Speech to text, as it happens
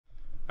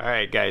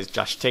Alright guys,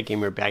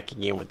 JDTechGear back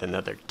again with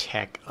another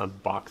tech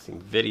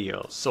unboxing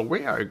video. So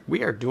we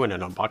are doing an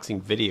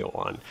unboxing video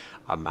on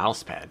a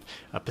mouse pad,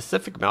 a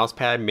Pacific mouse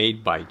pad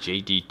made by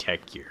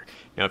JDTechGear.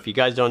 Now if you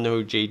guys don't know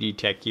who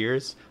JDTechGear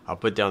is, I'll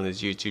put down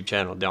his YouTube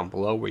channel down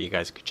below where you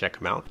guys can check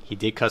him out. He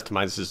did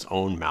customize his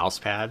own mouse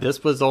pad.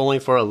 This was only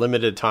for a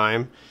limited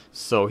time,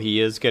 so he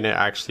is going to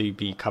actually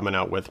be coming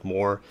out with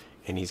more,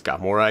 and he's got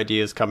more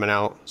ideas coming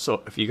out.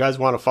 So if you guys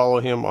want to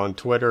follow him on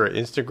Twitter or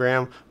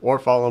Instagram or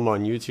follow him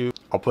on YouTube,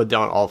 I'll put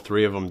down all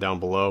three of them down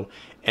below.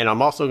 And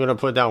I'm also going to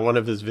put down one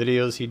of his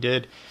videos he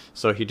did.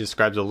 So he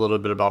describes a little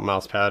bit about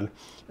mousepad.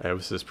 It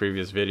was his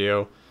previous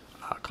video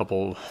a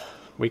couple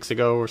weeks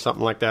ago or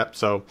something like that.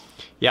 So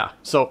yeah,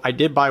 so I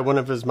did buy one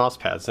of his mouse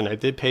pads and I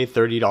did pay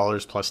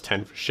 $30 plus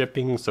 10 for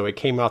shipping, so it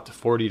came out to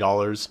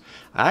 $40.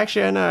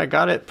 And I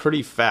got it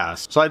pretty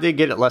fast, so I did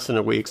get it less than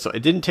a week, so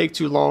it didn't take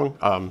too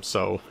long.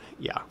 So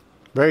yeah,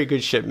 very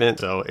good shipment.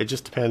 So it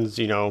just depends,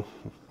 you know,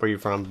 where you're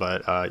from,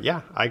 but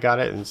yeah, I got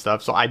it and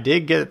stuff. So I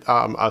did get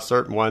a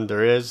certain one.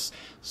 There is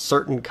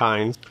certain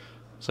kinds.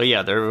 So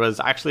yeah, there was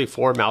actually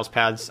 4 mouse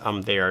pads.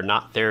 They are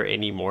not there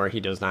anymore. He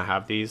does not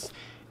have these.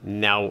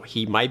 Now,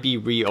 he might be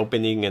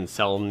reopening and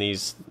selling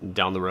these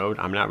down the road.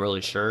 I'm not really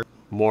sure.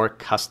 More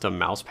custom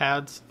mouse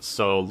pads.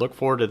 So look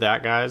forward to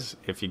that, guys,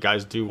 if you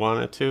guys do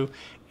want it to.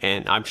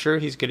 And I'm sure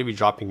he's going to be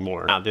dropping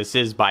more. Now, this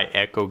is by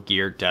Echo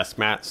Gear Desk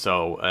Mat.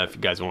 So if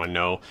you guys want to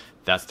know,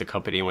 that's the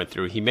company he went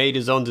through. He made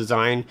his own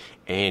design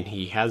and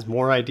he has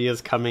more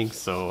ideas coming.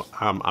 So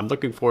I'm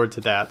looking forward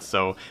to that.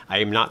 So I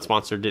am not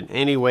sponsored in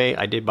any way.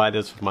 I did buy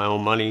this with my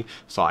own money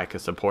so I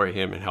could support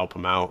him and help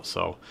him out.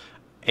 So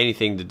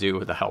anything to do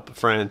with the help a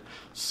friend.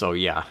 So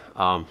yeah,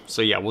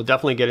 we'll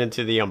definitely get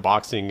into the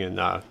unboxing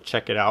and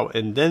check it out,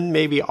 and then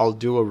maybe I'll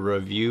do a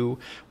review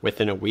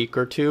within a week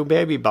or two,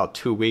 maybe about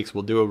 2 weeks.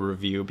 We'll do a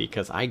review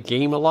because I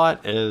game a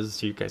lot,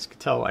 as you guys can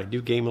tell. I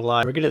do game a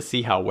lot. We're gonna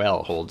see how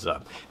well it holds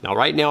up. Now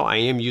right now I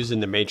am using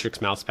the Matrix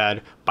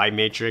mousepad by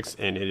Matrix,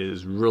 and it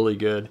is really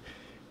good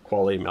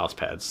quality mouse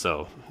pads.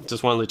 So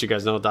just want to let you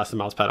guys know that's the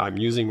mouse pad I'm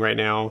using right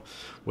now,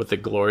 with the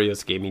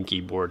glorious gaming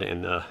keyboard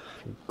and the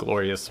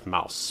glorious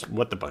mouse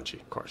with the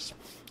bungee, of course.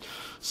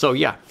 So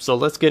yeah, so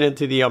let's get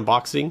into the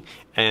unboxing.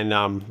 And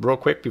real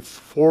quick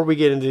before we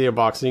get into the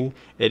unboxing,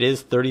 it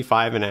is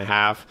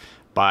 35.5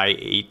 by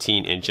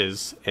 18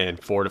 inches and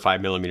 4 to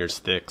 5 millimeters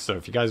thick. So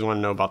if you guys want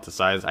to know about the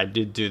size, I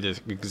did do the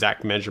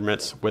exact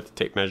measurements with the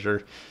tape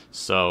measure.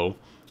 So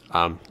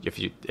if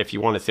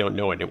you want to say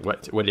know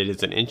what it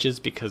is in inches,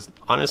 because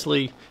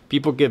honestly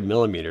people give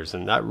millimeters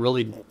and that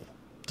really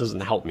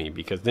doesn't help me,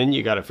 because then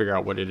you got to figure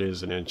out what it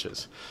is in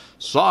inches.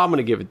 So I'm going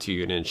to give it to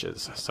you in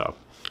inches. So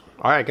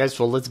alright guys,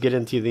 so let's get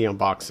into the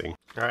unboxing.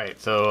 Alright,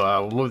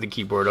 so we'll move the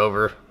keyboard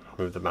over,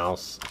 move the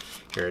mouse.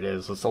 Here it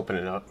is. Let's open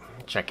it up,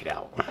 check it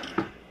out.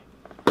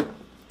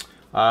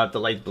 The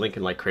light's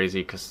blinking like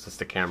crazy because it's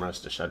the camera,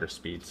 it's the shutter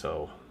speed,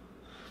 so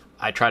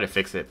I try to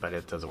fix it but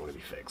it doesn't want to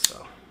be fixed.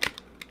 So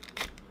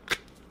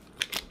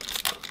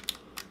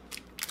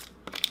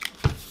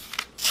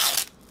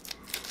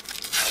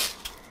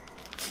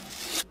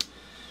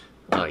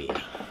oh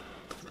yeah.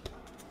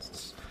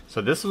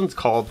 So this one's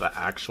called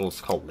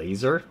it's called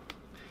Laser,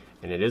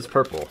 and it is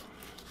purple.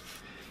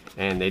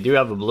 And they do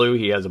have a blue.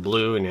 He has a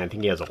blue, and I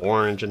think he has an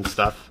orange and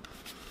stuff.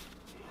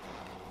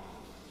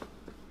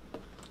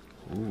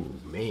 Ooh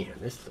man,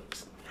 this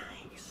looks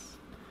nice.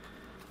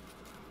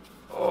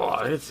 Oh,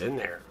 it's in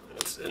there.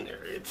 It's in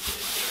there.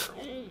 It's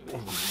in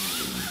there.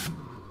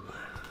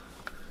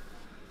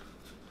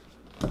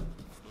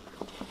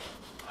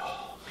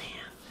 Oh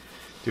man,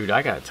 dude,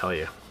 I gotta tell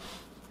you,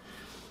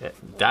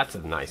 that's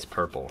a nice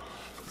purple.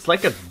 It's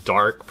like a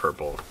dark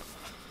purple.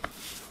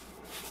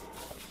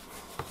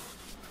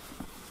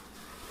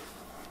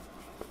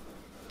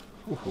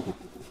 Ooh.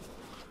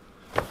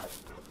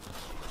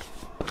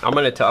 I'm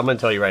gonna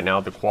tell you right now,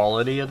 the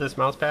quality of this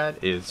mouse pad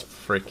is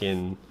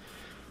freaking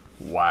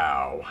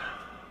wow.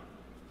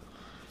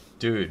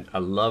 Dude, I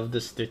love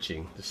the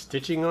stitching. The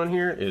stitching on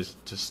here is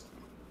just,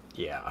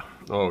 yeah.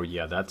 Oh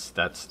yeah, that's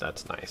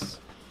nice.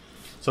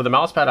 So the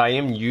mouse pad I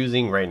am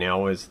using right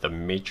now is the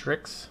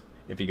Matrix,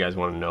 if you guys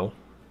want to know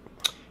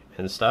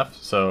and stuff.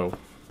 So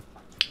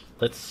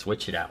let's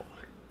switch it out.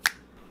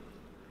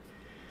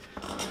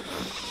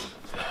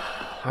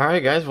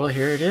 Alright guys, well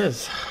here it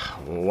is.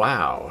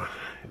 Wow,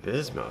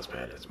 this mouse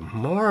pad is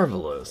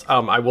marvelous.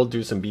 I will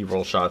do some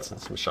B-roll shots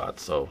and some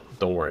shots, so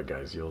don't worry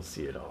guys, you'll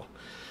see it all.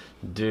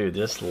 Dude,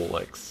 this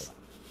looks,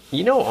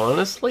 you know,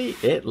 honestly,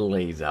 it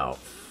lays out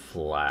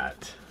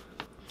flat.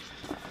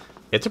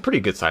 It's a pretty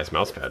good sized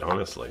mouse pad,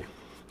 honestly.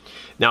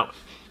 Now,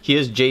 he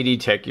is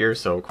JDTechGear,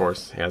 so of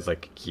course he has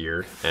like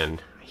gear,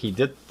 and he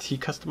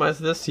customized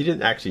this. He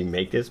didn't actually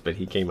make this, but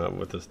he came up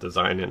with this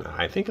design, and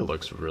I think it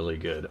looks really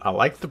good. I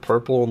like the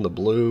purple and the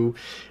blue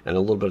and a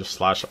little bit of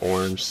slash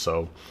orange,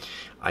 so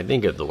I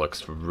think it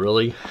looks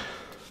really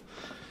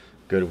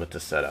good with the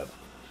setup.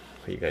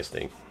 What do you guys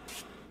think?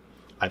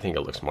 I think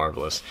it looks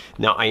marvelous.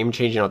 Now I am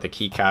changing out the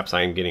keycaps.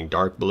 I am getting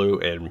dark blue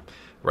and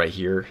right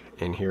here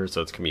and here,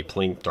 so it's gonna be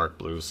plain dark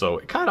blue, so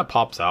it kind of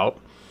pops out.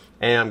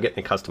 And I'm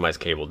getting a customized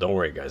cable. Don't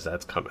worry guys,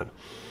 that's coming.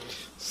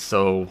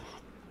 So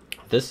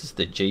this is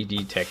the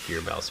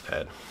JDTechGear mouse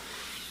pad.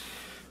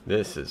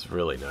 This is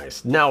really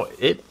nice. Now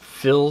it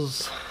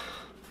feels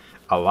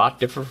a lot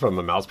different from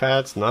a mouse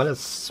pad. It's not as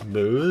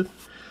smooth,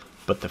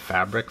 but the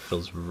fabric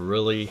feels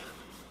really,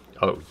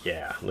 oh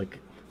yeah, look.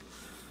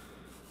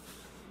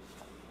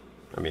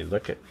 I mean,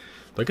 look at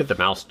the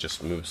mouse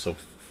just moves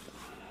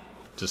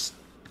just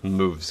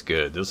moves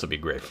good. This will be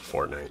great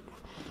for Fortnite.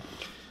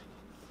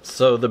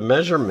 So the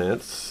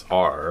measurements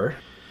are,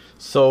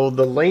 so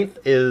the length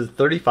is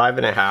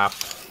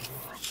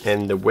 35.5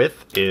 and the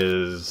width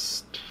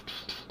is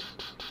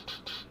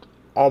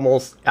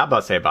almost, I'm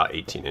about to say about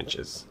 18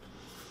 inches.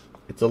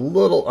 It's a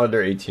little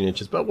under 18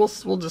 inches, but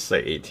we'll just say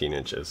 18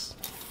 inches.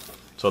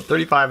 So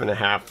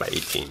 35.5 by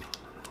 18.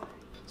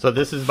 So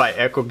this is by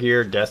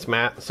JDTechGear Desk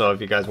Mat. So if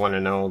you guys want to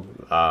know,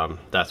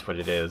 that's what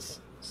it is.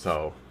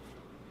 So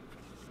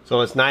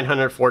it's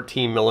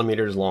 914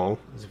 millimeters long,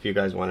 if you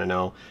guys want to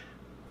know,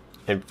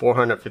 and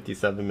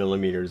 457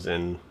 millimeters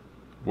in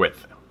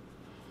width,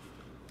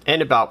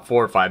 and about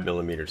 4 or 5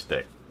 millimeters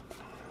thick.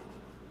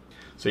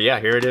 So yeah,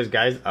 here it is,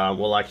 guys.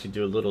 We'll actually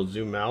do a little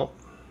zoom out.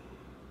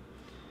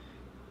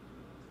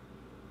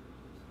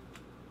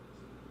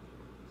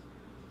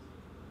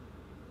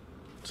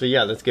 So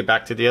yeah, let's get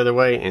back to the other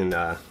way and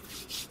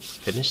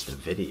finish the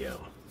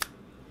video.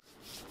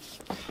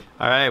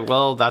 Alright,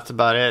 well that's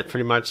about it.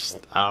 Pretty much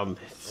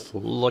it's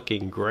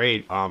looking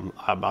great.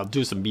 I'll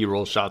do some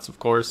B-roll shots, of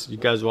course. You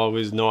guys will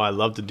always know I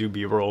love to do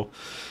B-roll.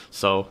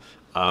 So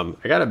I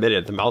gotta admit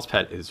it, the mouse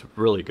pad is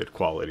really good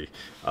quality.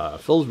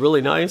 Feels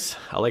really nice.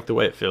 I like the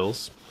way it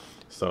feels.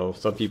 So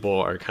some people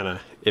are kind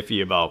of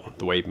iffy about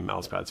the way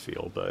mouse pads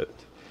feel, but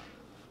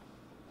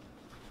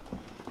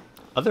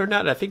other than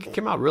that, I think it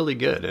came out really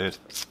good. And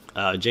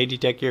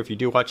JDTechGear, if you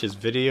do watch his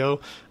video,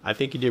 I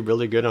think he did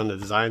really good on the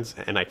designs,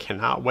 and I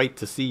cannot wait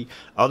to see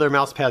other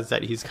mouse pads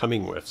that he's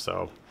coming with.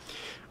 So,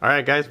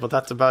 alright guys, well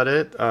that's about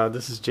it.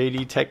 This is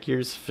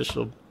JDTechGear's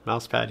official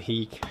mouse pad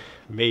he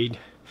made.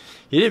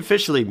 He didn't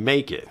officially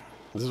make it.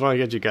 This is why I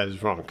get you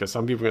guys wrong, because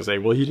some people are going to say,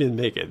 well, he didn't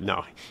make it.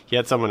 No, he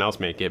had someone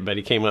else make it, but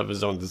he came up with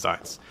his own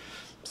designs.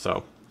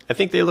 So, I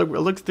think it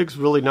looks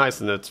really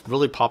nice, and it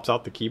really pops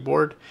out the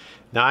keyboard.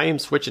 Now I am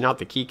switching out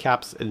the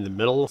keycaps in the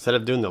middle. Instead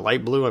of doing the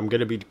light blue, I'm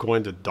going to be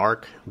going to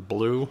dark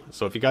blue.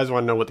 So if you guys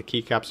want to know what the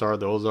keycaps are,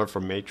 those are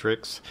from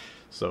Matrix.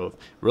 So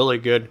really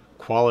good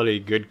quality,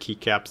 good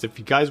keycaps. If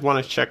you guys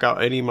want to check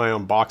out any of my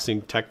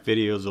unboxing tech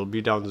videos, they'll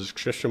be down in the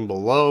description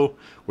below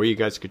where you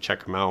guys could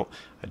check them out.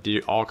 I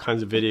do all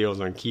kinds of videos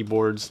on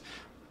keyboards,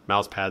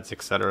 mouse pads,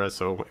 etc.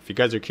 So if you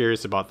guys are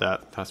curious about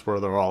that, that's where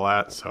they're all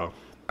at. So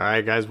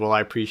alright guys, well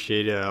I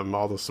appreciate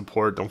all the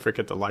support. Don't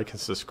forget to like and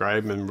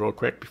subscribe. And real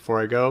quick before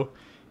I go,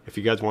 if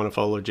you guys want to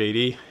follow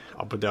JD,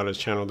 I'll put down his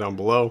channel down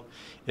below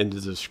in the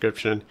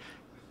description,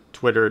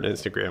 Twitter and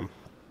Instagram,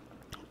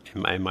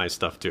 and my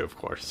stuff too, of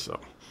course. So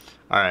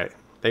alright,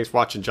 thanks for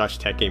watching Josh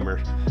Tech Gamer,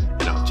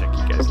 and I'll check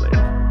you guys later.